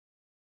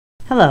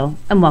Hello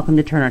and welcome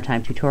to Turner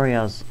Time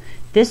Tutorials.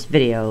 This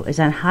video is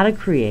on how to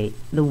create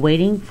the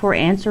waiting for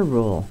answer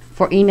rule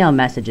for email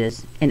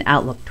messages in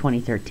Outlook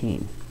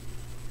 2013.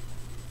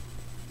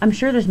 I'm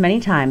sure there's many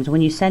times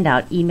when you send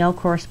out email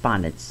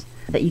correspondence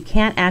that you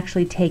can't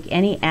actually take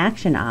any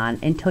action on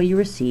until you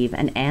receive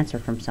an answer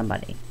from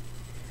somebody.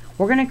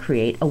 We're going to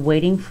create a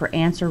waiting for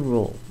answer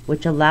rule,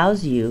 which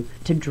allows you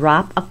to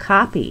drop a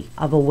copy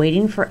of a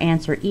waiting for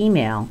answer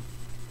email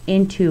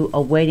into a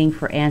waiting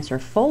for answer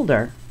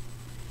folder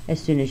as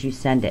soon as you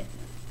send it.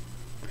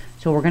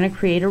 So we're going to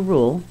create a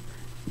rule.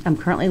 I'm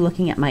currently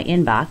looking at my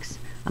inbox.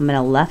 I'm going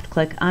to left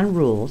click on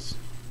rules,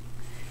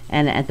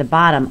 and at the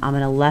bottom I'm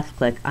going to left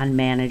click on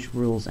manage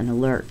rules and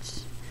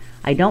alerts.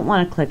 I don't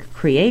want to click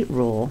create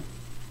rule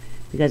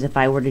because if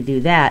I were to do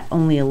that,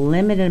 only a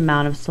limited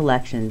amount of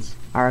selections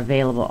are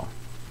available.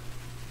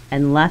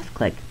 And left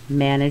click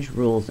manage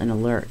rules and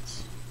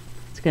alerts.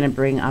 It's going to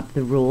bring up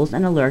the rules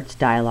and alerts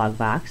dialog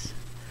box.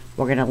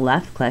 We're going to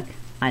left click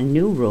on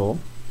new rule,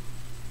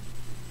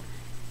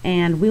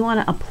 and we want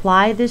to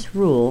apply this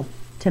rule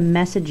to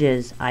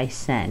messages I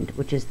send,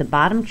 which is the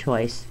bottom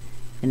choice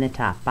in the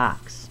top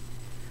box.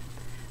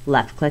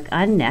 Left click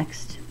on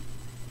next,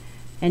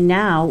 and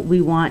now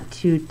we want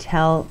to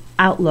tell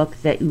Outlook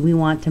that we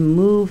want to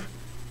move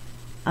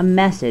a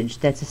message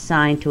that's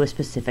assigned to a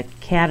specific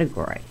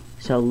category.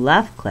 So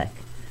left click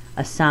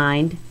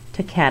assigned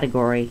to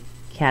category.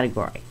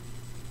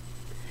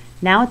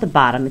 Now at the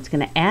bottom it's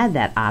going to add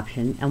that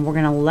option, and we're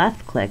going to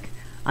left click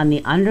on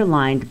the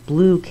underlined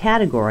blue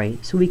category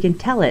so we can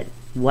tell it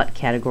what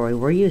category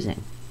we're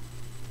using.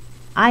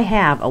 I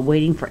have a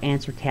waiting for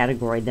answer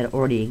category that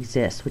already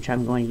exists, which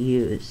I'm going to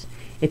use.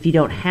 If you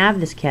don't have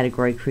this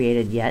category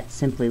created yet,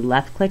 simply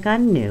left click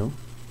on new,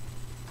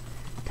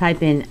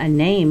 type in a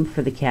name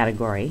for the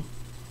category,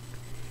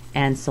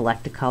 and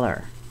select a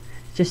color.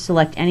 Just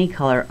select any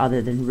color other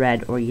than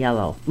red or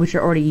yellow, which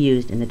are already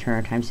used in the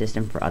Turner Time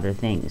system for other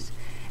things,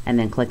 and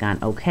then click on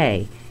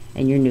OK,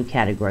 and your new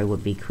category will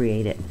be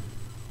created.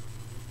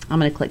 I'm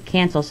going to click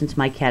cancel since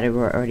my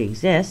category already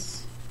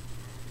exists.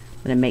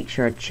 I'm going to make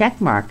sure a check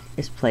mark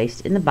is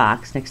placed in the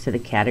box next to the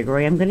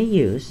category I'm going to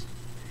use,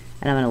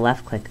 and I'm going to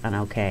left click on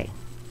OK.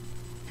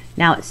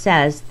 Now it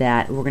says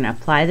that we're going to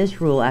apply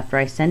this rule after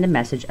I send a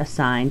message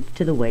assigned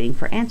to the waiting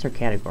for answer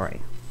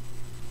category.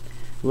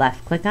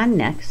 Left click on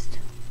next,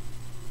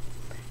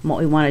 and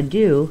what we want to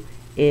do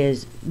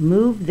is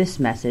move this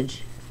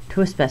message to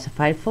a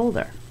specified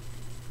folder.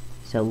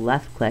 So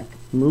left click,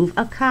 move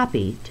a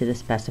copy to the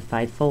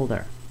specified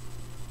folder.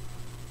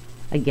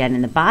 Again,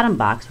 in the bottom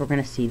box we're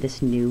going to see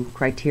this new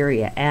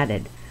criteria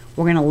added.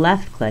 We're going to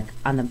left click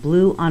on the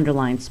blue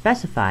underlined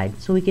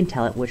specified so we can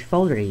tell it which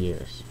folder to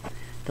use.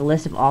 The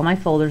list of all my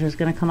folders is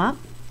going to come up,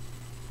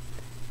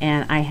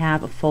 and I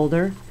have a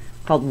folder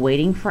called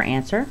waiting for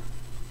answer.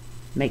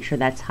 Make sure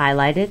that's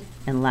highlighted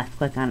and left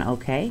click on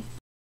OK.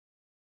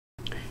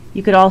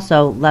 You could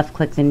also left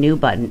click the new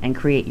button and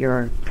create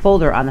your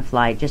folder on the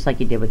fly just like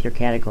you did with your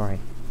category.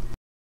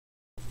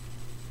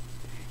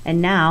 And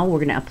now we're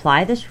going to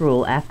apply this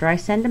rule after I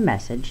send a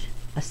message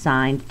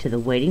assigned to the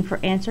waiting for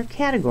answer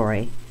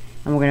category,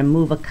 and we're going to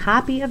move a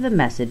copy of the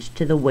message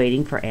to the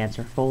waiting for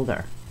answer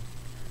folder.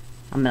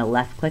 I'm going to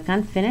left click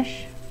on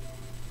finish,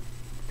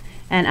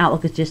 and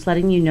Outlook is just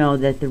letting you know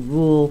that the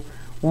rule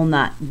will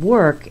not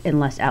work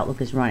unless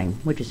Outlook is running,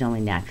 which is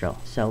only natural.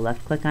 So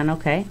left click on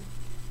OK,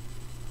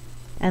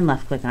 and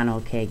left click on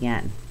OK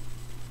again.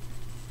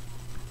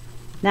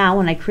 Now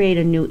when I create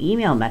a new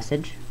email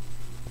message,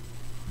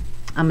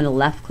 I'm going to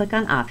left click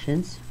on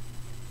options.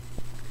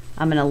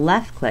 I'm going to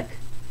left click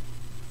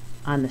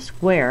on the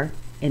square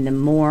in the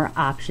more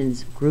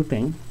options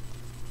grouping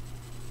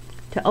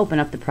to open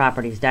up the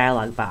properties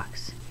dialog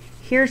box.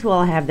 Here's where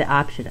I'll have the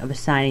option of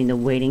assigning the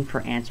waiting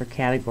for answer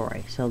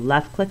category. So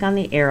left click on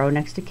the arrow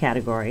next to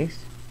categories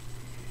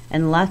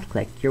and left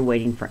click your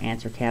waiting for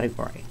answer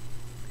category.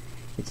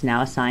 It's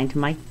now assigned to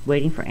my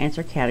waiting for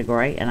answer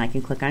category, and I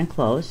can click on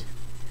close.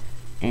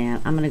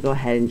 And I'm going to go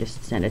ahead and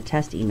just send a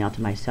test email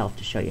to myself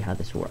to show you how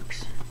this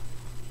works.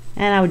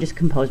 And I would just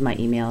compose my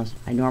emails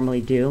I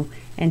normally do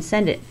and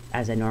send it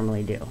as I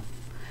normally do.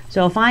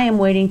 So if I am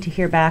waiting to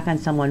hear back on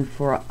someone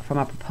from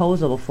a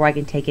proposal before I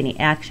can take any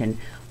action,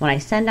 when I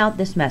send out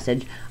this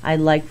message,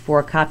 I'd like for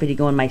a copy to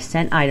go in my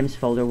sent items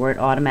folder where it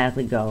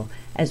automatically go,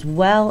 as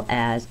well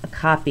as a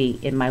copy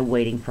in my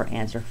waiting for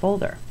answer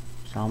folder.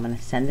 So I'm going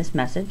to send this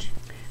message.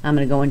 I'm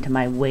going to go into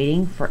my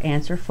waiting for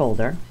answer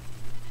folder,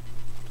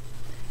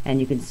 and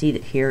you can see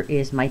that here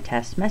is my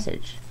test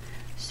message.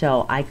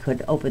 So I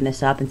could open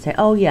this up and say,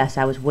 oh yes,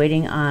 I was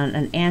waiting on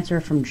an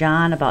answer from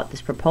John about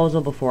this proposal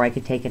before I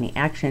could take any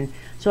action,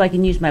 so I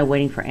can use my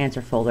waiting for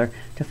answer folder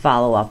to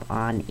follow up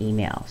on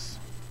emails.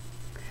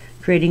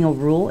 Creating a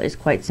rule is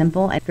quite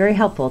simple and very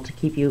helpful to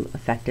keep you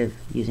effective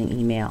using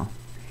email.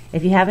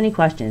 If you have any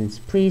questions,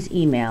 please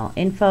email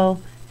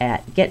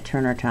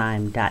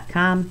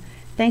info@getturnertime.com.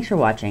 Thanks for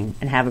watching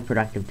and have a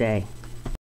productive day.